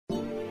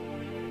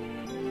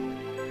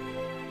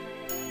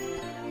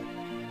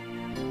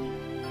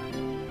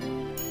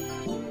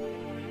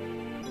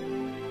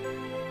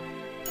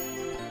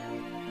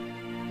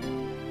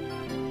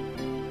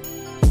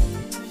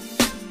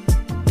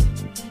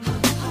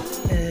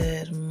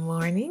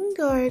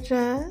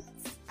gorgeous.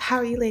 How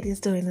are you ladies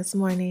doing this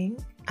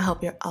morning? I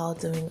hope you're all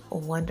doing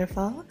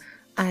wonderful.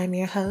 I am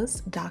your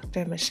host,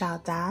 Dr. Michelle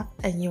Daff,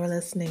 and you are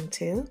listening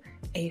to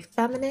a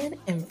Feminine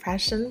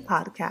Impression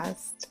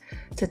podcast.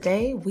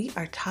 Today, we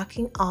are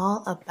talking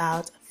all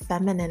about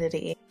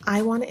femininity.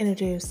 I want to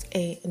introduce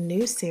a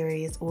new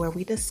series where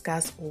we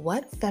discuss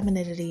what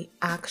femininity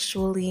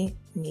actually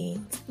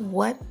means.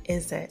 What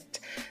is it?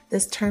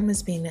 This term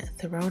is being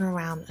thrown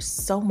around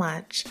so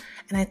much,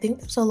 and I think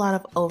there's a lot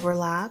of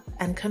overlap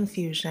and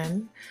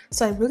confusion.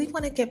 So I really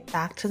want to get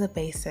back to the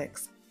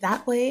basics.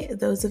 That way,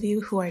 those of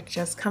you who are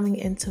just coming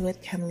into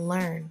it can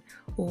learn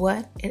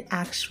what it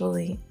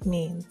actually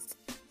means.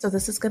 So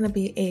this is going to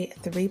be a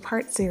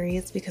 3-part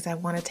series because I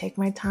want to take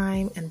my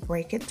time and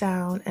break it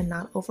down and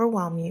not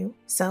overwhelm you.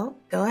 So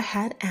go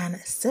ahead and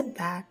sit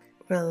back,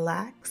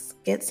 relax,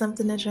 get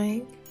something to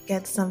drink,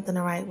 get something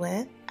to write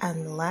with,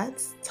 and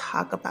let's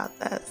talk about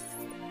this.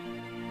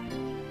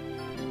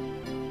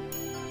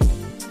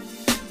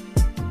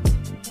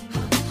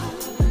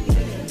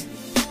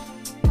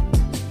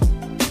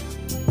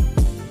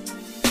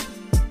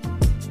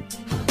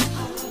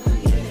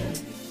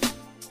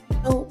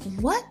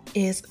 What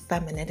is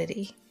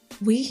femininity?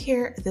 We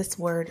hear this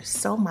word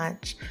so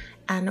much,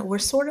 and we're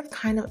sort of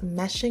kind of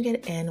meshing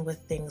it in with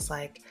things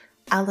like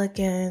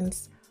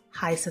elegance,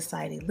 high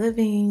society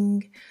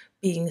living,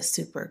 being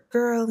super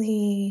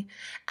girly,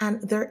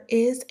 and there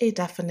is a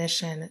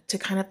definition to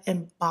kind of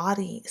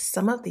embody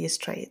some of these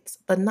traits,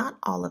 but not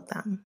all of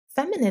them.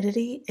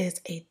 Femininity is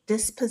a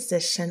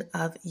disposition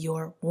of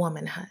your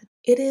womanhood.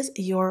 It is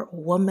your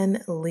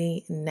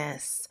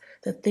womanliness,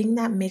 the thing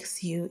that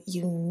makes you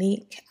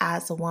unique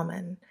as a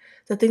woman,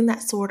 the thing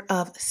that sort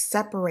of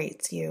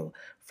separates you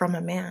from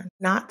a man.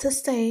 Not to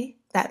say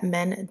that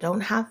men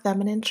don't have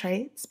feminine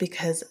traits,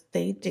 because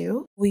they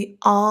do. We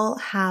all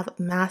have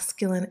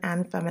masculine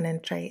and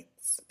feminine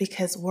traits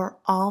because we're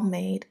all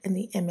made in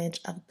the image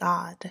of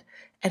God,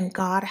 and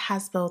God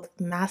has both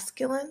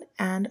masculine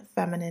and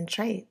feminine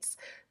traits.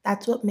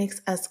 That's what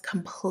makes us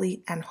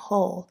complete and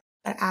whole.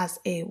 But as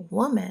a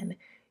woman,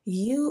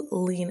 you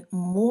lean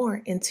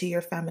more into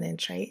your feminine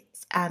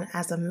traits, and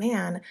as a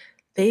man,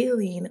 they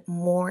lean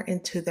more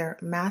into their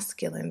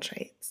masculine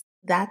traits.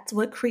 That's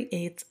what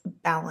creates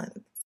balance.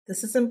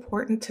 This is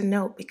important to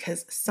note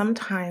because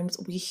sometimes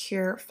we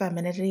hear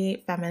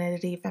femininity,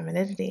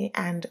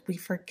 and we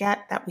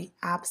forget that we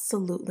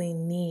absolutely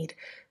need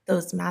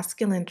those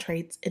masculine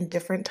traits in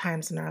different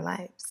times in our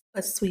lives.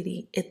 But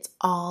sweetie, it's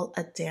all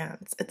a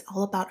dance. It's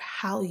all about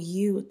how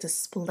you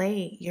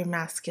display your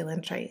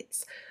masculine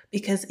traits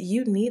because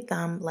you need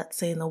them, let's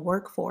say in the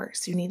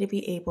workforce. You need to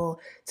be able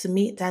to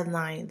meet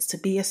deadlines, to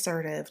be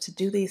assertive, to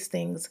do these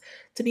things,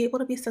 to be able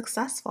to be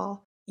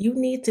successful. You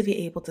need to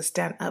be able to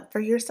stand up for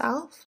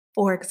yourself.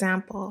 For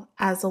example,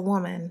 as a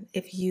woman,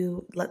 if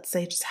you, let's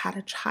say, just had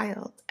a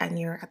child and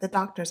you're at the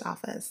doctor's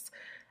office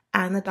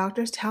and the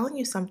doctor's telling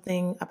you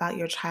something about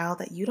your child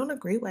that you don't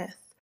agree with,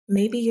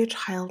 maybe your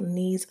child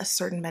needs a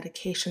certain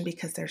medication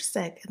because they're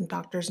sick and the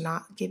doctor's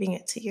not giving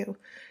it to you.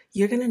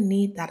 You're going to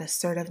need that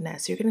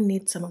assertiveness. You're going to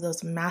need some of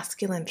those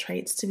masculine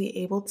traits to be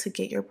able to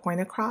get your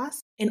point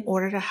across in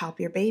order to help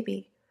your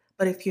baby.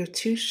 But if you're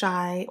too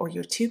shy or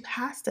you're too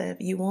passive,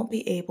 you won't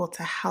be able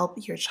to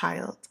help your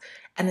child.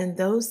 And in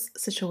those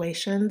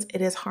situations,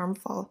 it is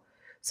harmful.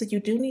 So you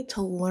do need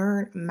to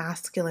learn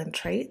masculine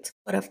traits,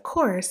 but of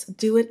course,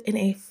 do it in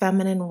a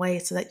feminine way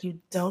so that you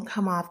don't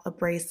come off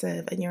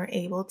abrasive and you're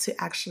able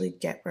to actually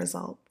get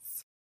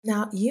results.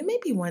 Now, you may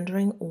be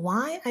wondering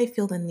why I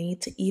feel the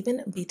need to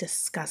even be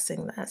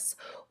discussing this.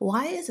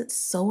 Why is it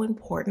so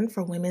important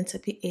for women to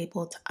be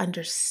able to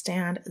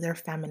understand their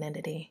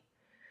femininity?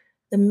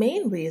 The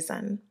main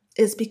reason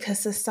is because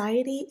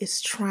society is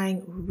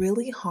trying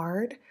really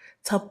hard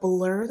to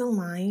blur the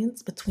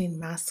lines between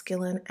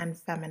masculine and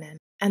feminine.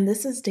 And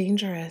this is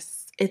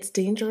dangerous. It's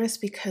dangerous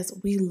because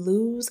we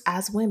lose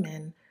as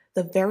women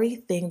the very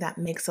thing that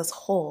makes us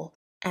whole.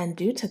 And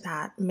due to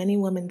that, many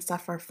women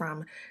suffer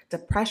from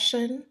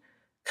depression,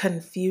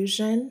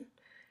 confusion,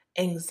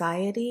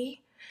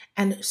 anxiety,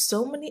 and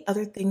so many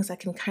other things that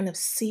can kind of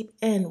seep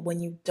in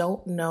when you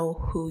don't know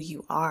who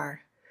you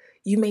are.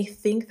 You may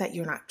think that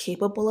you're not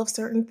capable of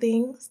certain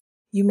things.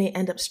 You may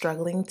end up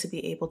struggling to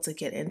be able to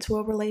get into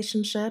a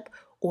relationship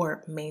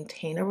or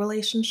maintain a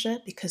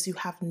relationship because you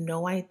have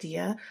no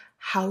idea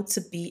how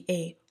to be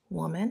a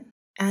woman.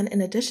 And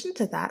in addition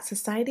to that,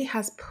 society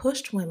has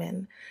pushed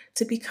women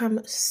to become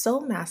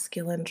so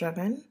masculine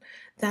driven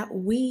that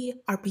we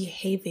are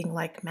behaving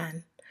like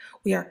men.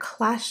 We are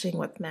clashing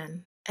with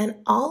men. And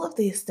all of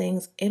these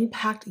things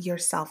impact your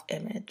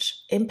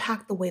self-image,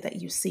 impact the way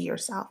that you see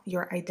yourself,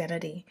 your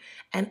identity.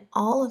 And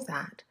all of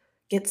that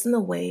gets in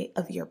the way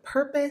of your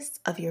purpose,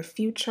 of your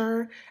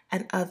future,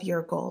 and of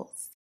your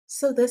goals.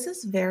 So this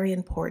is very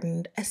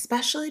important,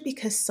 especially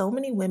because so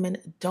many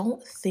women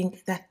don't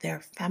think that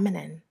they're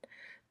feminine.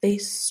 They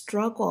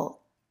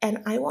struggle.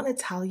 And I want to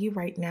tell you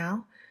right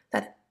now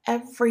that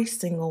every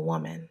single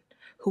woman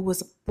who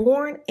was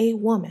born a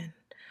woman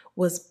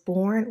was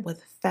born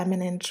with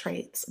feminine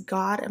traits.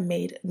 God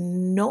made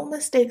no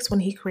mistakes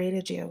when He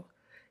created you.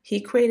 He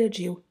created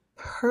you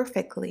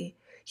perfectly.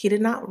 He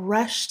did not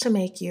rush to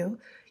make you.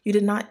 You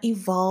did not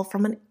evolve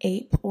from an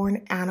ape or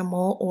an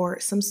animal or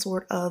some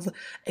sort of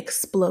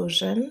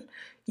explosion.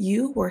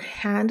 You were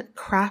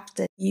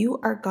handcrafted. You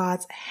are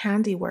God's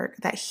handiwork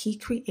that He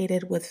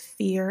created with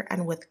fear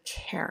and with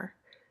care.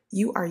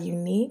 You are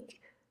unique.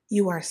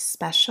 You are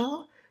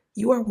special.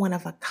 You are one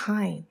of a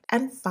kind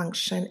and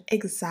function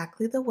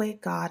exactly the way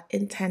God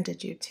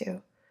intended you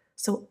to.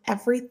 So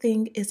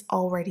everything is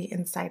already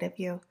inside of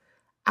you.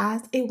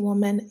 As a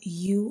woman,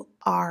 you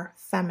are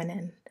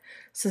feminine.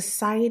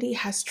 Society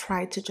has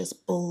tried to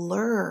just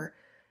blur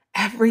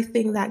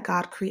everything that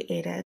God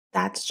created.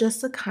 That's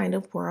just the kind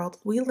of world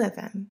we live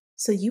in.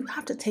 So you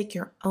have to take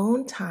your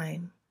own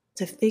time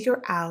to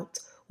figure out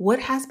what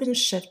has been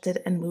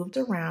shifted and moved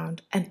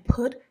around and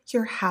put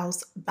your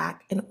house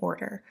back in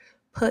order.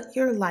 Put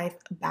your life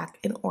back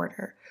in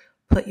order.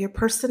 Put your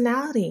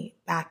personality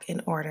back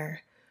in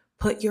order.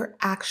 Put your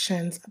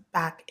actions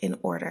back in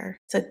order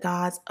to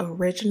God's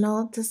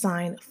original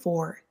design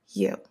for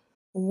you.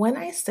 When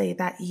I say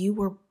that you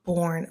were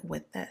born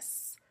with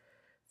this,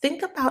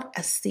 think about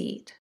a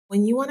seed.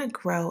 When you want to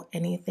grow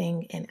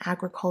anything in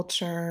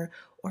agriculture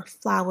or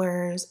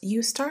flowers,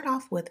 you start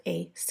off with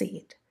a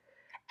seed.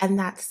 And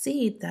that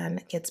seed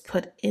then gets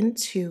put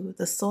into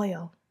the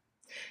soil.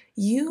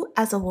 You,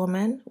 as a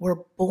woman,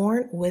 were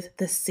born with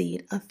the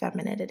seed of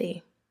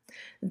femininity.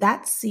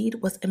 That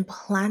seed was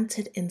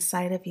implanted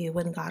inside of you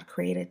when God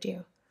created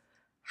you.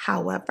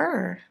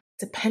 However,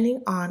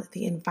 depending on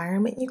the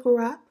environment you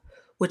grew up,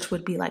 which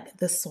would be like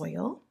the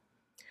soil,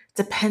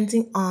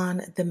 depending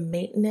on the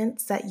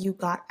maintenance that you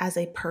got as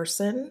a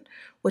person,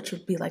 which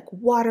would be like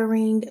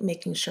watering,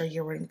 making sure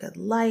you're in good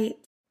light,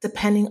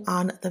 depending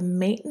on the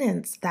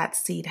maintenance that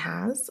seed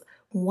has,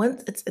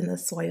 once it's in the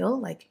soil,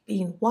 like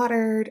being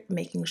watered,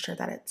 making sure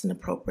that it's in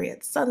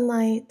appropriate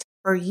sunlight.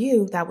 For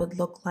you, that would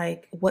look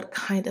like what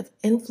kind of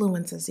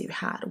influences you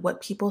had,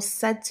 what people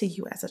said to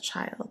you as a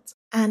child,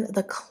 and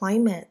the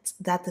climate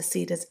that the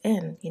seed is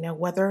in,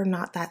 whether or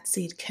not that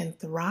seed can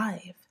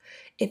thrive.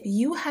 If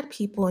you had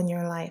people in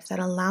your life that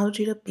allowed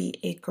you to be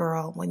a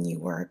girl when you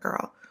were a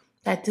girl,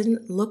 that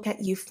didn't look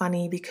at you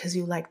funny because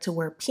you like to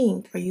wear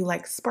pink or you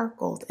like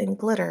sparkles and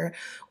glitter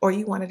or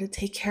you wanted to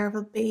take care of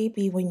a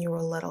baby when you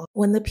were little.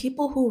 When the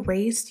people who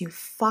raised you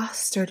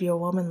fostered your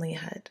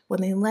womanlyhood,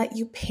 when they let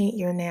you paint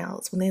your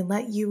nails, when they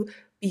let you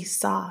be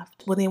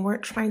soft, when they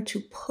weren't trying to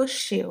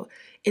push you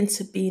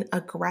into being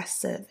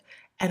aggressive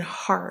and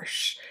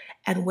harsh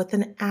and with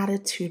an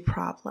attitude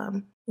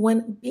problem.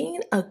 When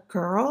being a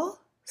girl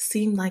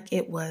seemed like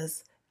it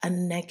was a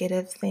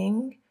negative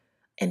thing,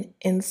 an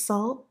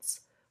insult,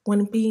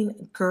 when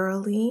being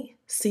girly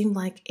seemed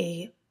like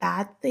a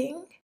bad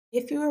thing,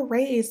 if you were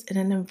raised in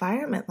an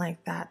environment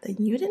like that, then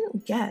you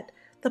didn't get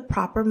the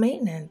proper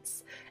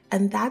maintenance.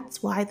 And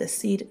that's why the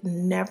seed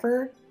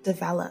never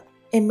developed.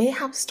 It may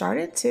have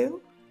started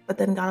to, but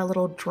then got a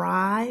little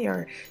dry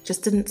or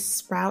just didn't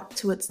sprout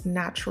to its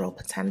natural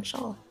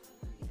potential.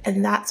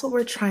 And that's what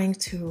we're trying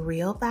to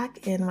reel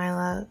back in, my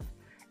love,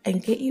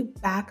 and get you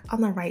back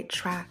on the right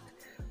track.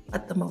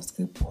 But the most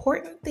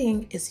important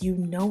thing is you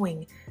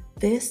knowing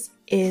this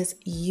is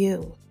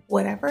you.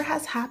 Whatever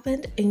has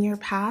happened in your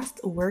past,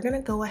 we're going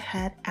to go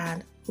ahead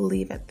and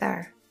leave it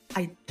there.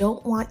 I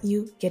don't want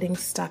you getting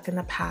stuck in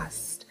the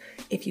past.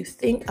 If you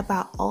think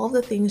about all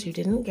the things you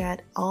didn't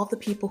get, all the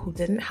people who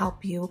didn't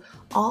help you,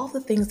 all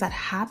the things that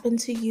happened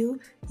to you,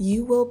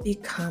 you will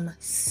become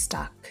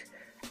stuck.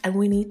 And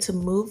we need to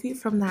move you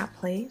from that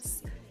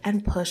place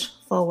and push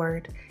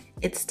forward.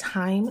 It's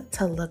time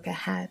to look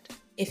ahead.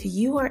 If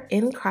you are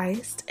in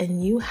Christ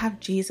and you have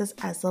Jesus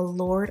as the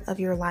Lord of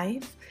your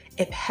life,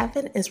 if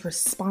heaven is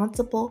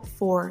responsible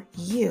for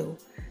you,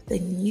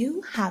 then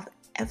you have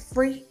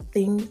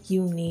everything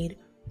you need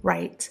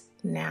right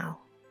now.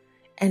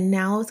 And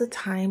now is the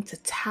time to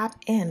tap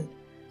in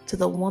to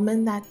the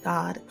woman that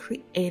God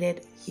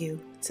created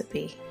you to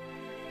be.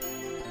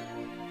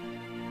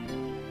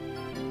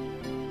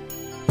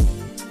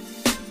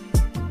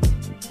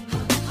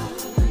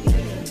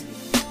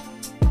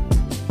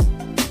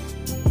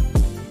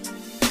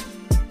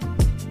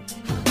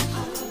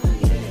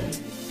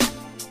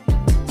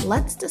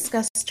 Let's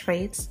discuss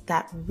traits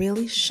that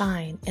really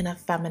shine in a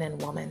feminine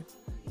woman.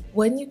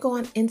 When you go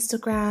on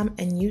Instagram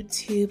and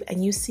YouTube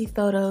and you see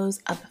photos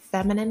of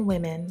feminine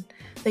women,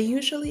 they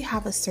usually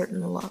have a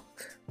certain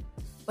look.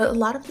 But a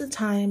lot of the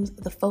times,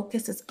 the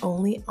focus is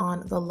only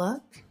on the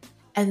look,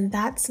 and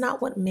that's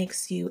not what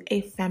makes you a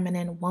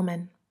feminine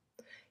woman.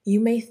 You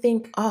may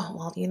think, oh,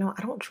 well,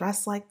 I don't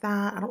dress like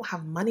that. I don't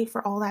have money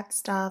for all that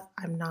stuff.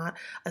 I'm not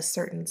a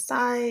certain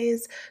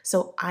size,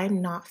 so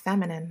I'm not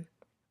feminine.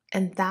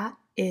 And that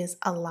is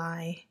a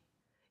lie.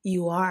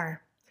 You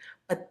are.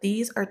 But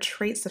these are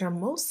traits that are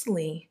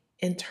mostly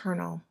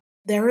internal.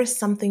 There is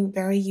something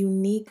very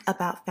unique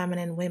about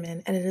feminine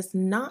women, and it is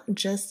not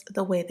just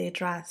the way they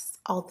dress.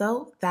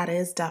 Although that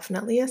is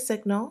definitely a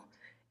signal,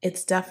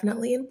 it's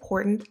definitely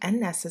important and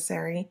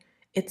necessary.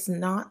 It's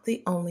not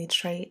the only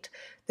trait.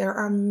 There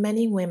are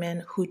many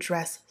women who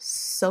dress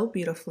so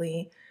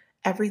beautifully.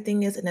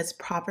 Everything is in its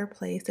proper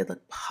place. They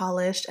look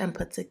polished and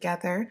put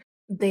together.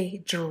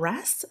 They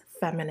dress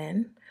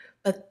feminine,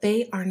 but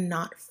they are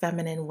not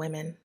feminine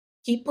women.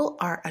 People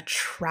are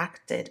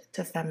attracted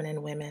to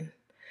feminine women.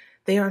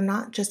 They are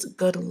not just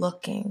good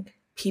looking.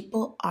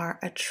 People are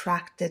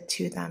attracted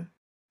to them.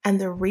 And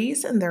the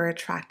reason they're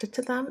attracted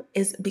to them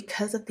is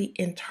because of the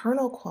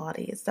internal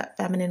qualities that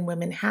feminine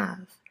women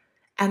have.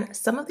 And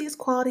some of these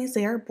qualities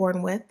they are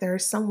born with. There are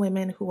some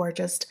women who are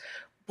just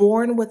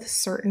born with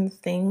certain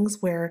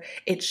things where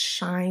it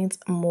shines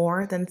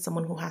more than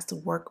someone who has to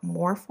work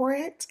more for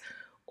it.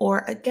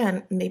 Or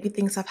again, maybe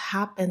things have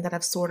happened that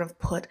have sort of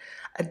put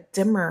a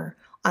dimmer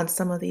on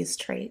some of these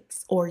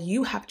traits, or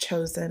you have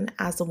chosen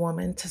as a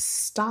woman to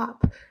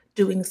stop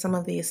doing some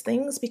of these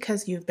things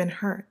because you've been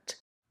hurt.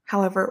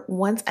 However,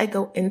 once I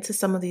go into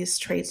some of these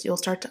traits, you'll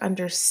start to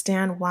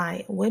understand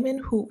why women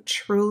who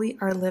truly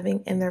are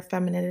living in their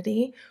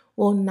femininity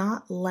will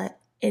not let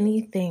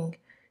anything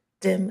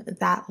dim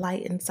that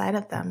light inside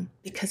of them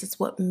because it's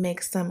what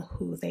makes them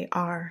who they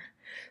are.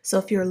 So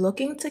if you're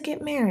looking to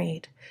get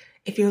married,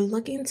 if you're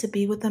looking to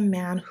be with a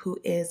man who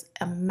is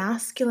a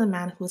masculine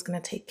man who is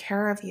going to take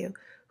care of you,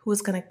 who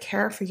is going to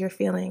care for your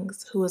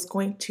feelings, who is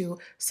going to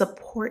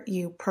support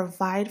you,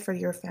 provide for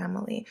your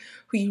family,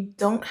 who you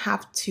don't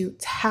have to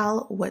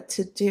tell what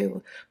to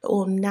do, but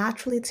will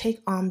naturally take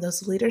on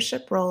those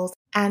leadership roles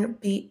and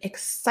be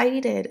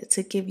excited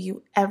to give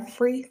you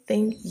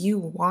everything you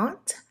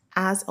want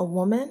as a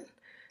woman,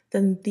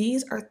 then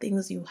these are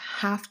things you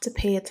have to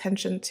pay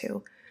attention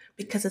to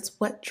because it's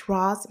what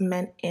draws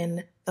men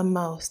in the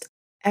most.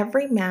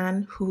 Every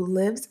man who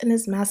lives in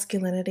his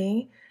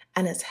masculinity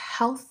and is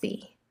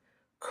healthy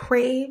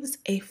craves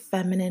a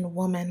feminine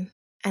woman.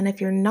 And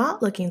if you're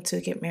not looking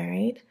to get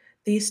married,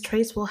 these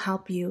traits will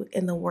help you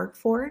in the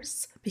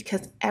workforce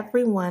because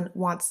everyone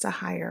wants to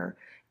hire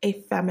a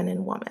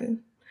feminine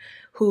woman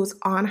who's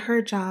on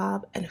her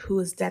job and who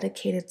is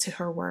dedicated to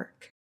her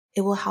work.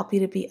 It will help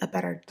you to be a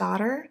better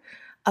daughter,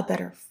 a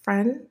better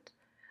friend,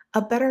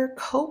 a better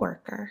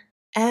coworker.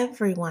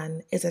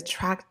 Everyone is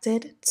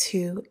attracted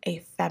to a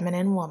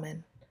feminine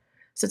woman.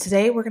 So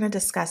today we're going to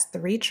discuss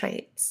 3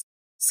 traits.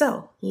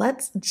 So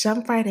let's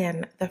jump right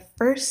in. The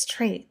first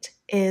trait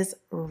is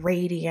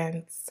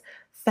radiance.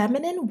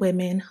 Feminine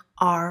women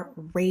are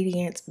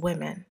radiant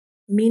women,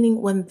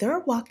 meaning when they're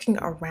walking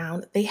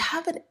around, they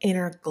have an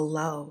inner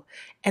glow,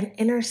 an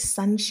inner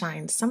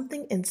sunshine,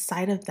 something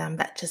inside of them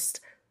that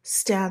just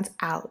stands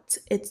out.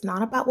 It's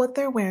not about what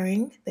they're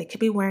wearing. They could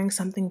be wearing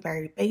something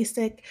very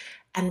basic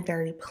and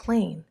very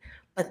plain,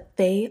 but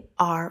they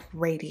are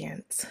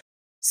radiant.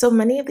 So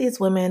many of these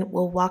women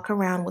will walk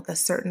around with a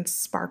certain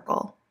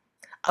sparkle,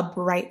 a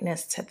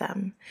brightness to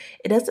them.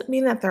 It doesn't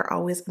mean that they're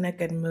always in a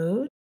good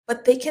mood,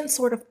 but they can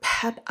sort of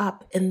pep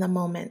up in the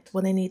moment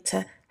when they need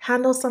to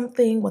handle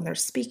something, when they're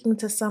speaking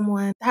to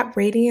someone. That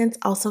radiance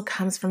also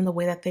comes from the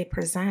way that they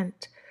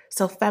present.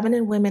 So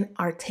feminine women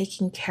are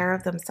taking care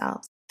of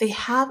themselves. They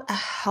have a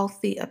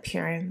healthy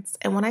appearance.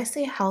 And when I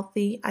say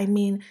healthy, I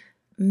mean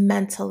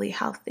mentally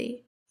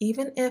healthy.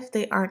 Even if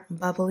they aren't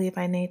bubbly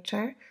by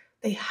nature,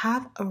 they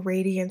have a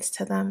radiance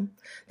to them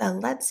that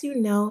lets you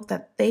know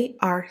that they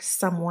are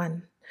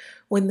someone.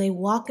 When they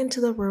walk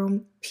into the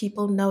room,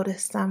 people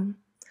notice them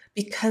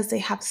because they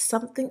have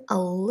something a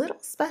little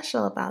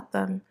special about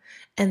them,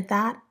 and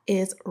that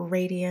is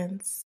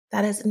radiance.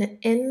 That is an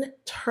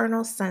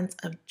internal sense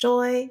of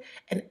joy,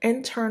 an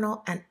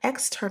internal and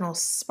external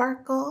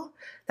sparkle.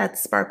 That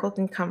sparkle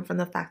can come from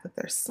the fact that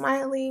they're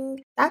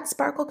smiling. That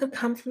sparkle could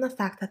come from the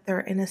fact that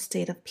they're in a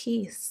state of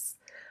peace.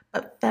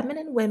 But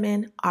feminine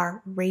women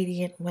are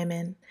radiant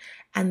women,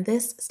 and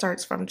this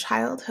starts from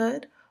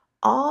childhood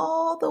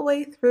all the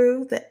way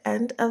through the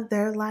end of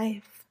their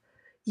life.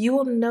 You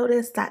will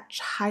notice that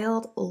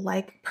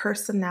childlike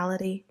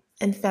personality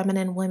in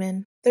feminine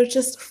women. They're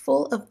just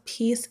full of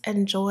peace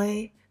and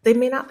joy. They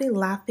may not be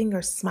laughing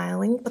or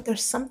smiling, but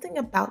there's something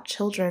about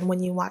children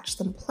when you watch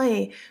them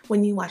play,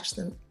 when you watch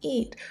them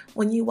eat,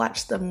 when you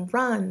watch them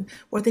run,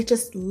 where they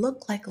just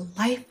look like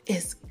life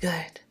is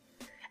good.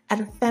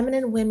 And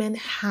feminine women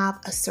have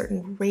a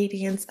certain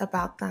radiance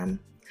about them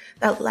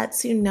that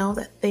lets you know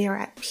that they are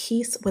at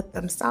peace with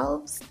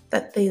themselves,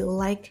 that they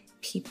like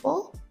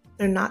people,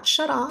 they're not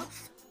shut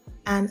off,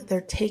 and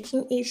they're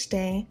taking each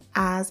day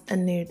as a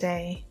new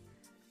day.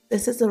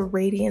 This is a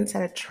radiance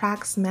that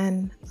attracts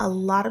men. A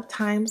lot of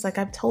times, like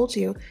I've told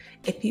you,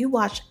 if you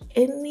watch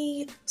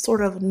any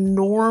sort of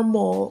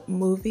normal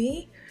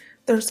movie,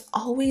 there's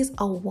always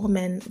a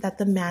woman that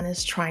the man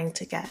is trying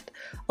to get,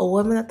 a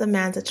woman that the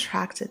man's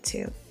attracted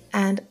to.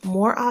 And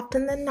more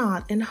often than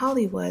not in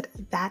Hollywood,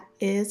 that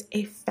is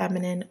a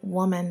feminine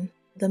woman.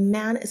 The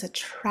man is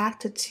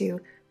attracted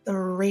to the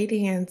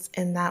radiance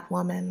in that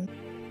woman.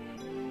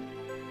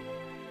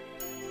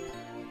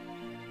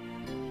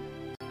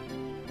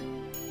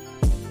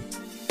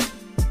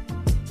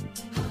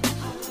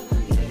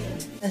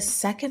 The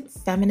second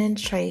feminine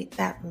trait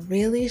that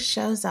really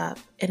shows up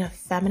in a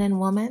feminine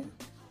woman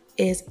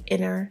is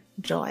inner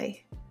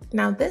joy.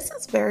 Now, this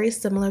is very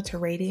similar to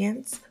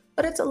radiance,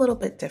 but it's a little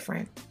bit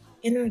different.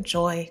 Inner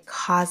joy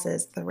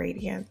causes the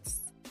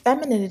radiance.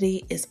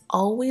 Femininity is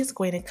always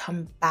going to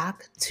come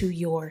back to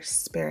your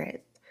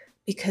spirit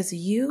because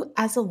you,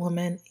 as a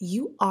woman,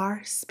 you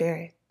are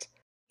spirit.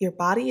 Your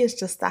body is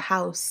just the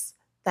house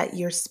that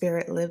your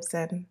spirit lives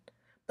in,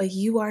 but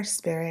you are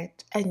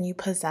spirit and you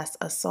possess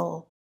a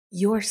soul.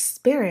 Your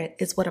spirit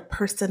is what a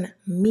person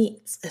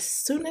meets as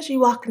soon as you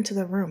walk into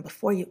the room,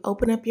 before you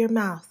open up your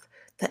mouth.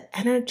 The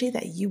energy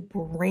that you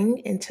bring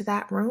into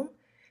that room,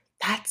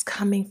 that's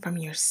coming from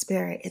your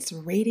spirit. It's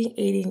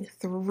radiating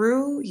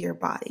through your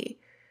body,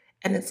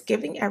 and it's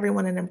giving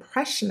everyone an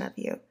impression of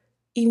you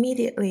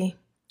immediately.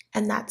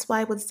 And that's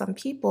why with some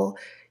people,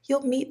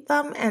 you'll meet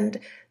them and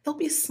they'll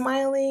be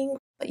smiling,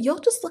 but you'll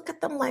just look at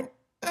them like,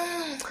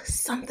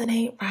 something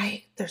ain't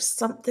right. There's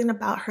something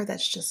about her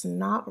that's just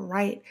not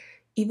right,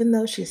 even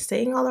though she's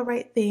saying all the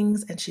right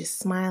things and she's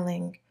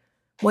smiling.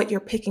 What you're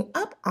picking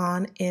up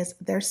on is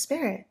their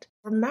spirit.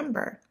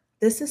 Remember,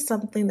 this is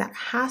something that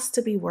has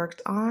to be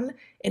worked on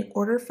in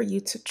order for you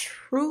to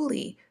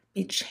truly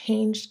be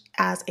changed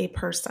as a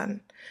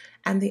person.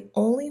 And the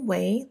only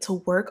way to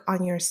work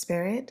on your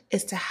spirit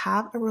is to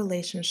have a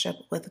relationship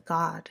with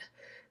God.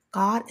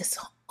 God is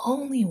the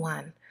only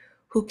one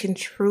who can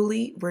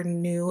truly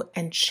renew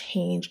and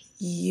change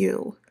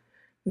you.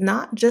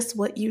 Not just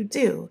what you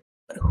do,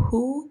 but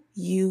who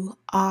you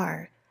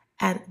are,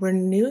 and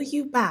renew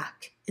you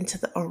back into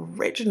the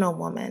original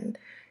woman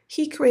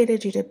He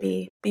created you to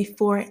be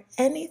before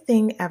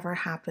anything ever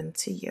happened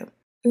to you.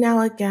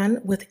 Now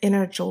again, with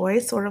inner joy,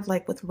 sort of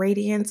like with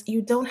radiance,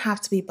 you don't have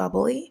to be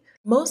bubbly.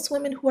 Most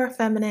women who are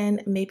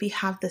feminine maybe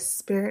have this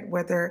spirit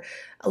where they're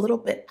a little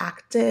bit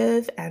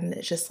active and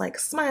just like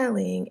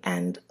smiling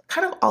and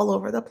kind of all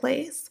over the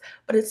place,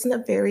 but it's in a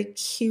very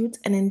cute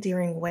and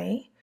endearing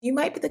way. You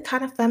might be the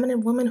kind of feminine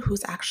woman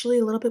who's actually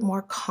a little bit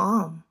more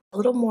calm, a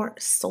little more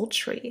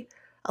sultry,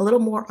 a little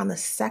more on the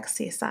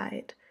sexy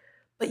side,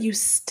 but you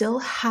still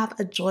have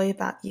a joy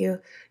about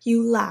you.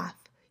 You laugh,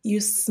 you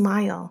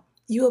smile,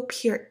 you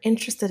appear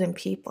interested in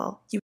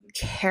people, you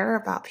care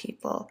about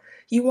people,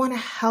 you want to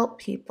help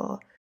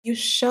people. You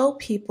show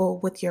people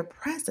with your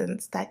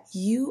presence that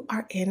you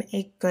are in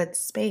a good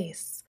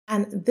space.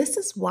 And this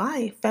is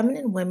why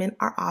feminine women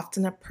are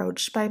often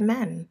approached by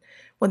men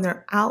when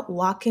they're out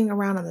walking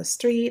around on the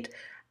street,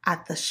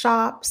 at the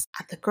shops,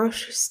 at the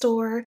grocery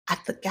store,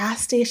 at the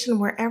gas station,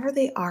 wherever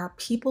they are.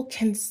 People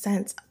can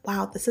sense,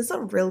 wow, this is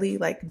a really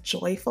like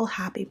joyful,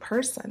 happy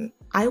person.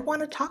 I want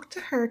to talk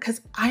to her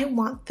because I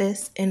want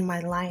this in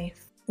my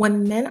life.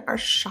 When men are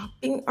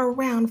shopping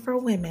around for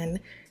women,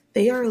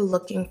 they are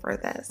looking for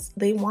this.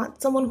 They want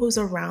someone who's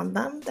around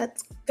them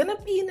that's going to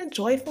be in a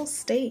joyful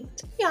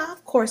state. Yeah,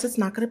 of course, it's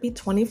not going to be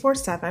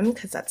 24/7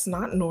 because that's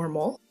not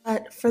normal.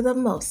 But for the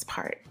most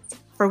part,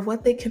 for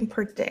what they can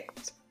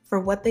predict,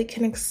 for what they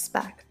can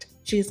expect,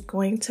 she's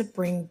going to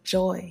bring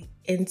joy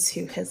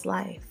into his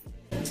life.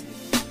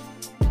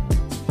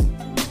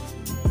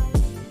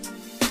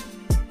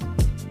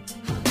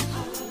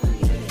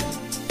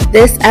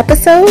 This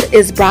episode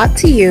is brought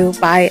to you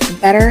by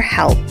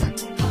BetterHelp.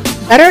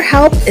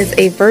 BetterHelp is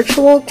a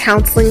virtual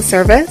counseling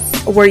service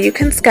where you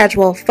can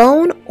schedule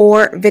phone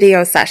or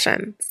video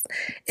sessions.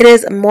 It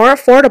is more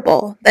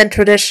affordable than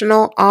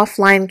traditional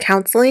offline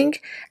counseling,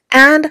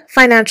 and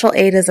financial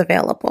aid is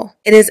available.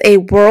 It is a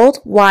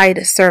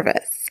worldwide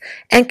service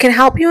and can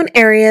help you in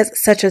areas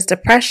such as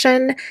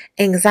depression,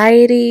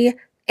 anxiety,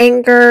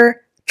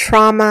 anger,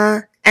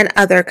 trauma, and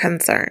other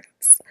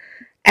concerns.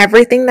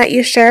 Everything that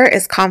you share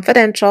is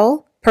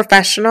confidential,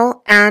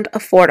 professional, and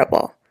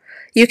affordable.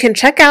 You can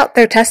check out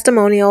their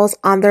testimonials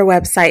on their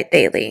website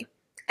daily.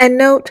 And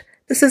note,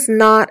 this is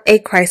not a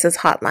crisis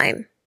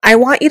hotline. I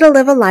want you to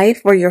live a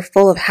life where you're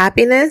full of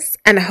happiness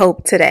and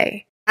hope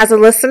today. As a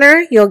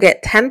listener, you'll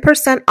get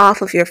 10%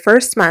 off of your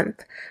first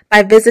month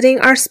by visiting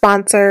our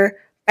sponsor,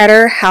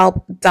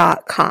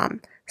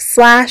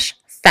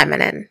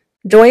 betterhelp.com/feminine.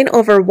 Join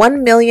over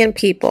 1 million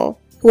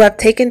people who have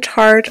taken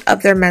charge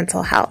of their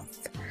mental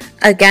health.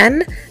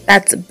 Again,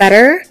 that's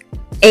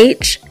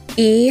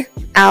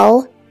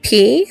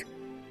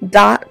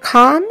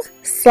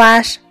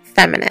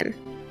betterhelp.com/feminine.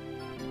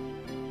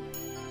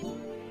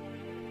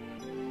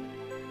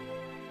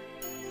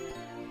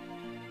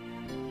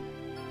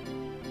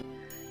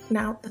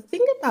 Now, the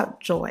thing about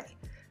joy,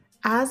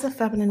 as a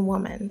feminine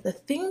woman, the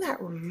thing that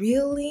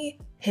really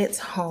hits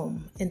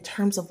home in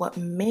terms of what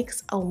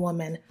makes a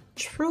woman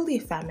truly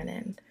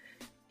feminine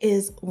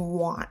is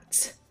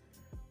want.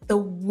 The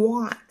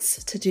want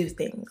to do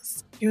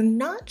things. You're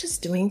not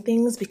just doing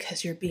things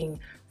because you're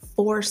being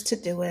forced to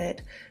do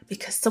it,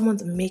 because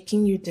someone's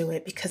making you do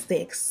it, because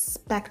they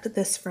expect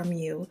this from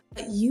you,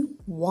 but you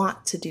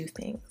want to do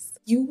things.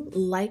 You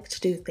like to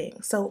do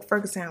things. So, for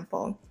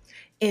example,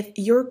 if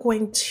you're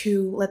going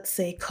to, let's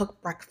say, cook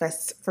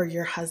breakfast for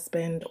your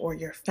husband or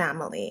your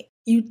family,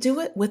 you do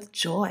it with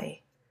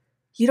joy.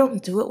 You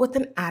don't do it with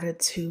an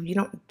attitude. You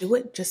don't do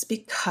it just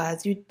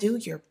because. You do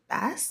your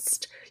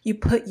best. You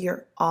put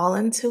your all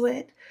into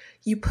it.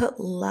 You put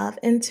love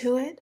into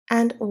it.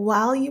 And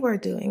while you are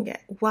doing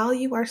it, while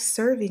you are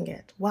serving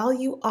it, while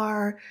you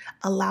are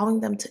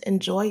allowing them to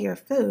enjoy your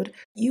food,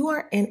 you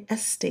are in a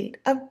state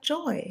of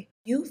joy.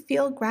 You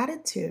feel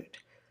gratitude.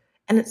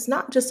 And it's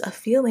not just a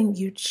feeling,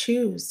 you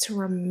choose to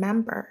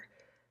remember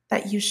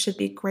that you should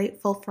be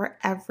grateful for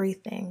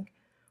everything,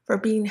 for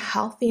being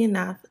healthy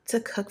enough to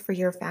cook for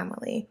your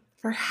family,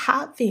 for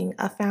having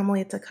a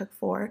family to cook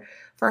for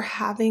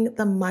having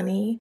the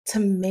money to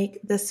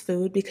make this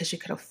food because you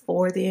could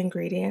afford the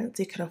ingredients,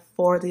 you could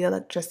afford the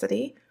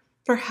electricity,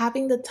 for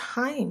having the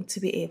time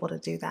to be able to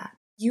do that.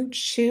 You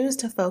choose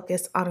to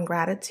focus on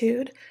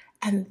gratitude,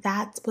 and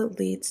that's what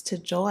leads to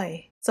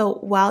joy. So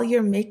while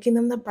you're making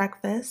them the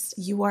breakfast,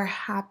 you are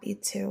happy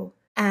too.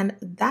 And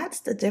that's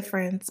the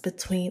difference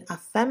between a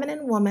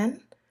feminine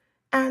woman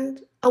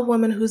and a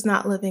woman who's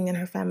not living in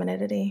her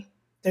femininity.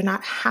 They're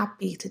not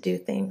happy to do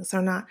things.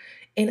 They're not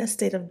in a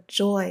state of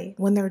joy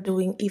when they're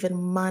doing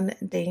even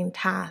mundane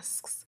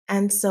tasks.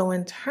 And so,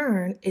 in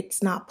turn,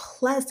 it's not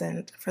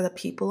pleasant for the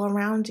people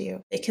around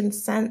you. They can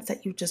sense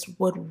that you just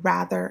would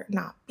rather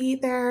not be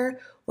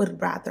there,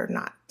 would rather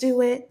not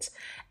do it.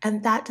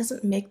 And that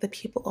doesn't make the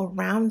people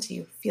around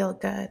you feel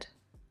good.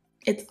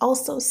 It's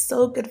also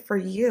so good for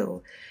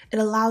you. It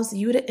allows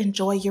you to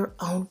enjoy your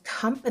own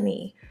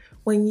company.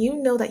 When you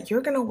know that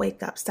you're going to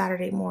wake up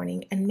Saturday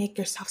morning and make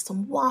yourself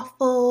some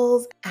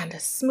waffles and a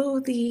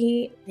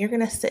smoothie, you're going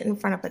to sit in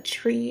front of a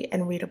tree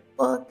and read a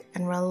book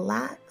and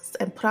relax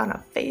and put on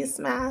a face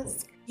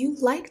mask. You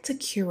like to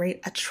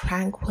curate a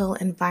tranquil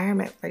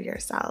environment for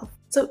yourself.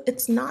 So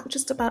it's not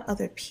just about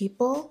other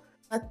people,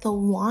 but the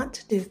want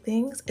to do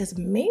things is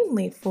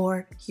mainly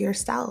for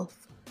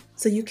yourself.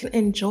 So you can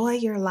enjoy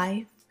your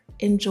life,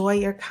 enjoy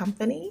your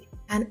company,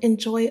 and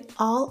enjoy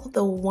all of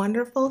the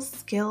wonderful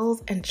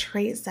skills and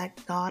traits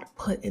that God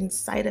put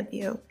inside of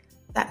you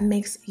that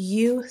makes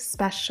you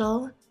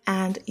special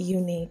and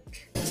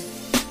unique.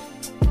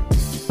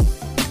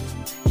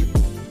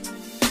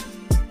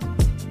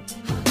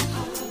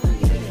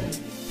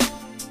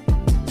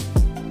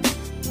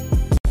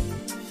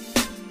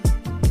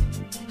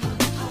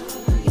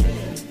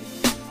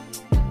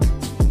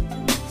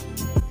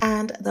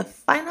 And the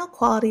final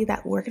quality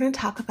that we're going to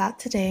talk about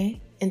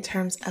today in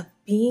terms of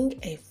being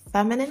a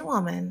feminine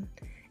woman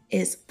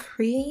is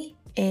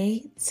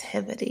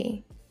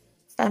creativity.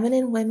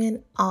 Feminine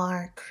women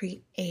are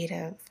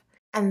creative,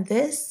 and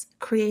this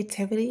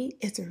creativity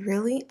is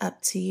really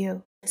up to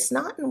you. It's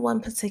not in one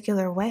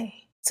particular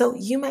way. So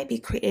you might be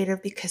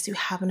creative because you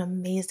have an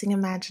amazing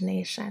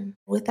imagination.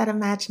 With that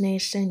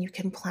imagination, you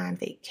can plan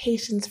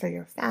vacations for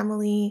your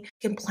family, you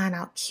can plan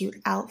out cute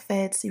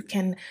outfits, you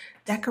can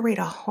decorate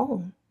a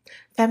home.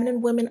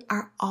 Feminine women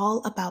are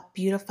all about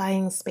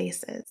beautifying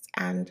spaces,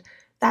 and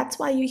that's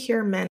why you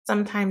hear men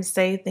sometimes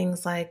say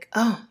things like,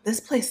 oh, this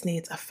place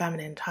needs a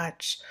feminine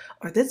touch,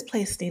 or this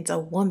place needs a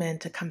woman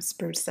to come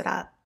spruce it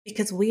up.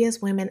 Because we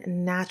as women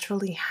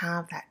naturally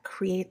have that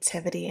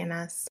creativity in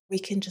us. We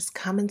can just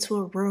come into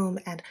a room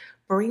and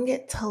bring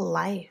it to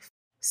life.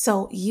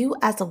 So you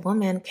as a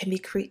woman can be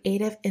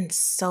creative in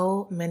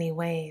so many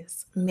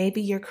ways.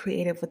 Maybe you're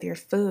creative with your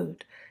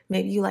food.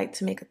 Maybe you like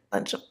to make a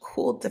bunch of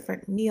cool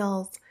different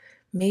meals.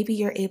 Maybe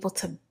you're able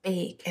to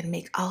bake and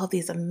make all of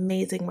these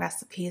amazing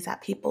recipes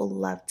that people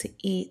love to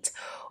eat.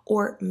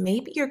 Or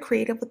maybe you're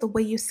creative with the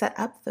way you set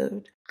up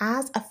food.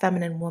 As a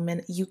feminine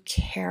woman, you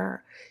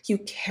care. You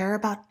care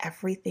about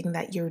everything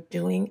that you're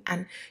doing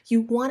and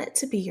you want it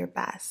to be your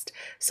best.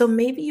 So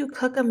maybe you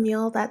cook a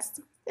meal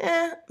that's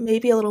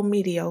maybe a little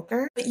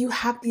mediocre, but you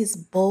have these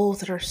bowls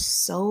that are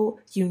so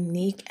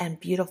unique and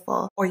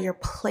beautiful, or your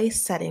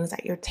place settings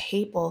at your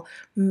table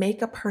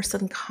make a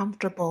person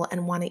comfortable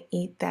and want to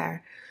eat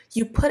there.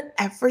 You put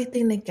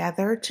everything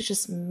together to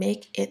just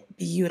make it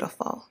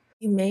beautiful.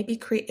 You may be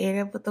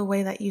creative with the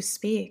way that you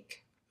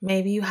speak.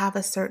 Maybe you have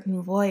a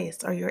certain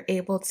voice or you're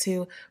able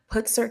to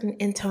put certain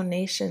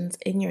intonations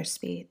in your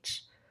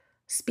speech.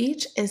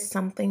 Speech is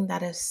something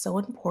that is so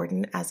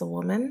important as a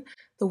woman.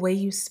 The way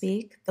you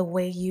speak, the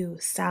way you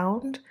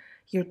sound,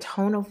 your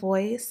tone of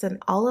voice,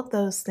 and all of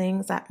those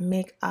things that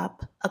make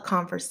up a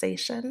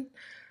conversation,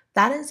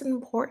 that is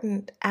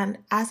important. And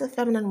as a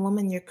feminine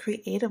woman, you're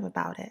creative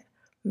about it.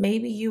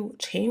 Maybe you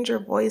change your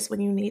voice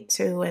when you need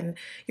to, and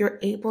you're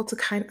able to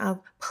kind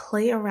of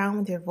play around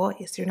with your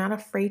voice. You're not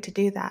afraid to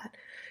do that.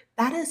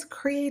 That is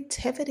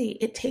creativity.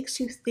 It takes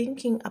you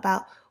thinking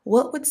about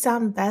what would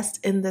sound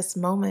best in this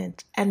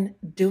moment and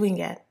doing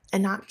it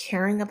and not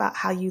caring about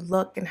how you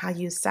look and how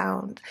you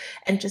sound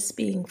and just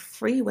being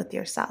free with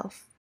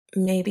yourself.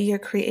 Maybe you're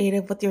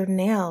creative with your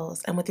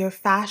nails and with your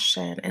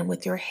fashion and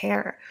with your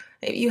hair.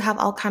 Maybe you have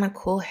all kind of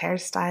cool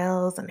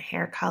hairstyles and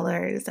hair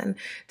colors and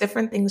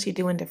different things you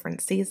do in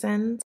different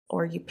seasons,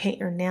 or you paint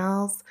your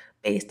nails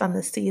based on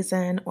the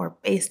season or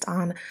based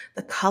on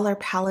the color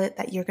palette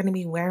that you're going to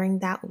be wearing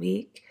that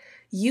week.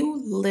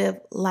 You live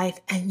life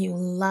and you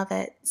love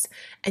it,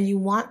 and you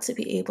want to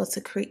be able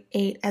to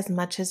create as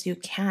much as you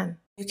can.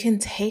 You can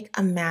take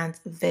a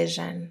man's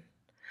vision,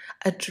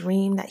 a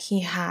dream that he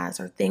has,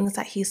 or things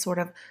that he sort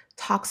of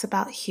talks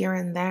about here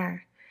and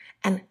there,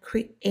 and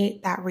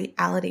create that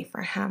reality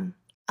for him.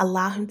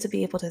 Allow him to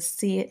be able to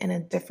see it in a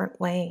different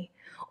way,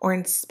 or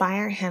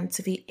inspire him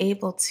to be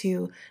able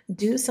to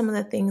do some of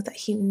the things that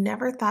he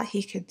never thought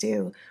he could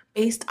do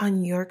based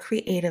on your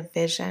creative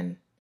vision.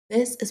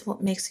 This is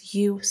what makes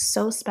you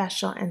so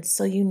special and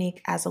so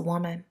unique as a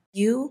woman.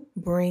 You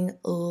bring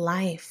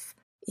life.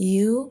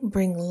 You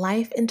bring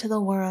life into the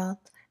world,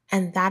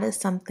 and that is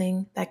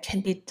something that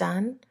can be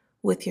done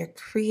with your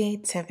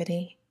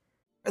creativity.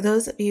 For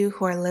those of you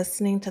who are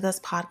listening to this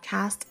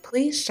podcast,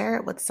 please share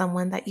it with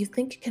someone that you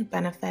think can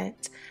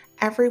benefit.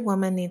 Every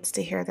woman needs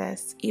to hear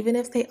this. Even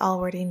if they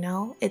already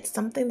know, it's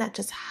something that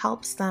just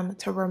helps them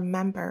to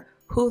remember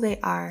who they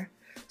are.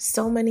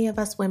 So many of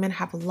us women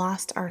have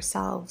lost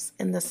ourselves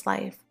in this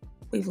life.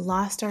 We've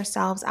lost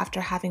ourselves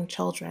after having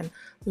children,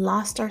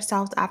 lost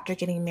ourselves after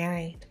getting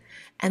married.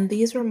 And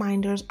these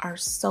reminders are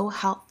so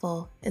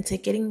helpful into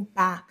getting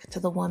back to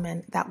the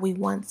woman that we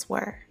once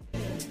were.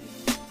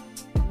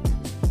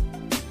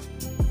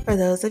 For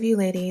those of you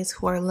ladies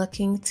who are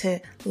looking to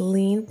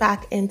lean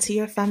back into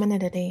your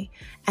femininity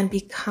and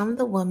become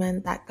the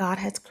woman that God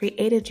has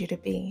created you to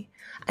be,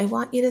 I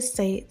want you to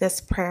say this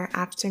prayer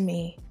after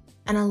me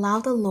and allow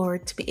the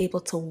Lord to be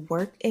able to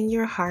work in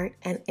your heart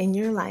and in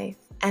your life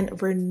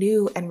and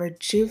renew and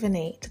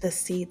rejuvenate the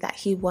seed that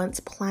He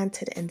once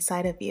planted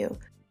inside of you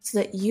so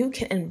that you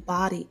can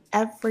embody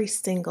every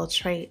single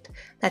trait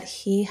that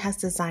He has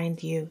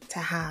designed you to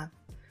have.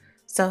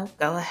 So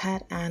go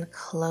ahead and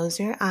close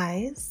your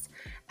eyes.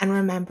 And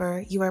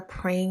remember, you are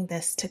praying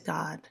this to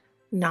God,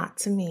 not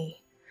to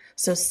me.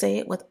 So say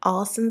it with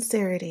all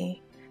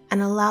sincerity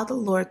and allow the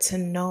Lord to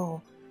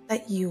know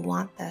that you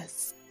want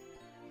this.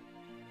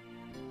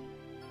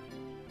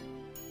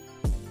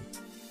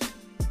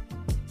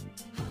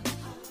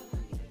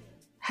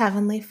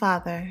 Heavenly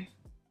Father,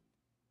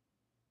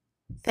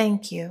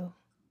 thank you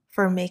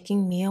for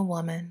making me a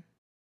woman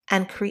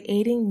and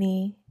creating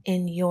me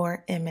in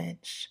your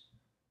image,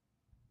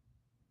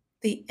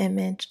 the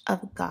image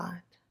of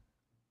God.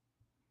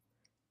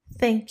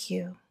 Thank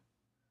you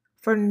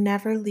for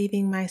never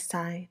leaving my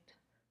side.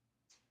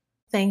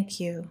 Thank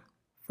you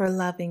for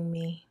loving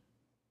me.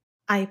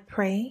 I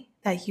pray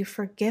that you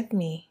forgive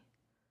me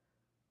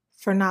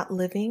for not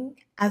living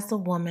as the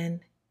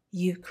woman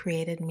you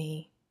created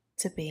me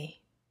to be.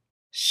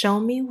 Show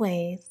me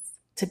ways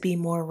to be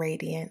more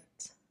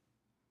radiant.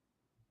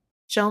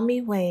 Show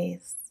me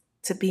ways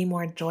to be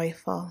more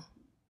joyful.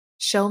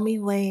 Show me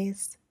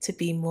ways to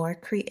be more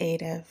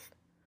creative.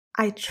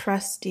 I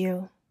trust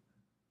you,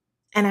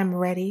 and I'm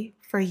ready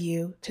for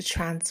you to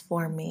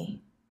transform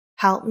me.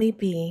 Help me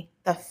be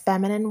the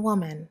feminine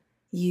woman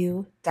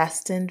you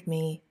destined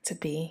me to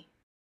be.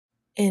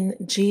 In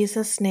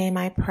Jesus' name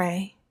I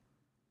pray.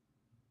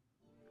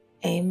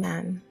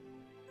 Amen.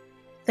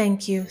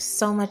 Thank you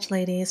so much,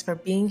 ladies, for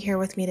being here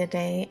with me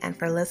today and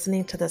for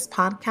listening to this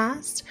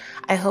podcast.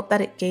 I hope that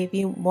it gave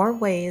you more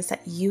ways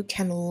that you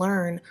can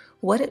learn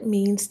what it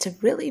means to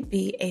really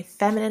be a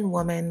feminine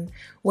woman,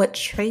 what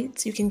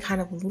traits you can kind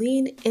of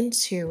lean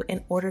into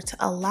in order to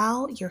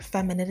allow your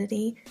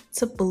femininity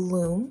to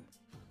bloom.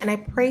 And I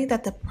pray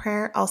that the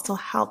prayer also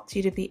helped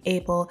you to be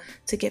able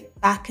to get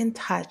back in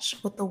touch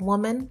with the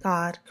woman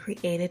God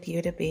created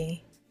you to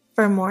be.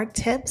 For more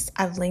tips,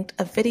 I've linked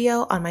a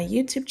video on my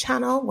YouTube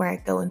channel where I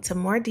go into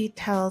more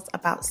details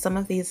about some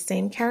of these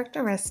same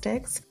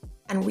characteristics.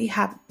 And we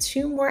have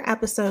 2 more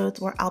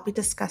episodes where I'll be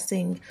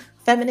discussing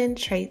feminine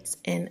traits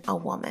in a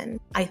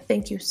woman. I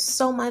thank you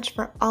so much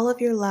for all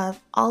of your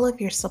love, all of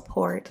your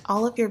support,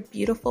 all of your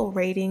beautiful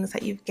ratings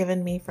that you've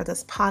given me for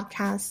this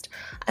podcast.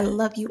 I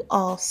love you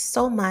all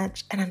so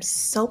much, and I'm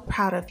so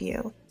proud of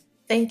you.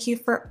 Thank you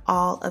for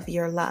all of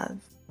your love.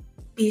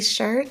 Be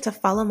sure to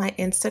follow my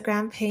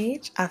Instagram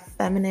page, A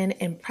Feminine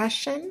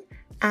Impression,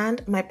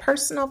 and my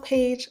personal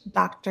page,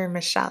 Dr.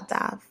 Michelle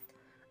Dav.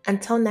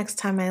 Until next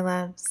time, my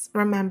loves,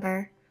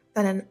 remember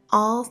that in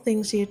all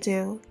things you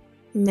do,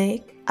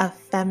 make a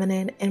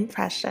feminine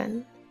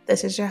impression.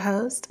 This is your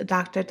host,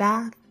 Dr.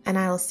 Dav, and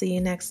I will see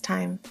you next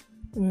time.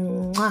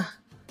 Mwah.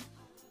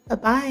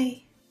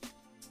 Bye-bye.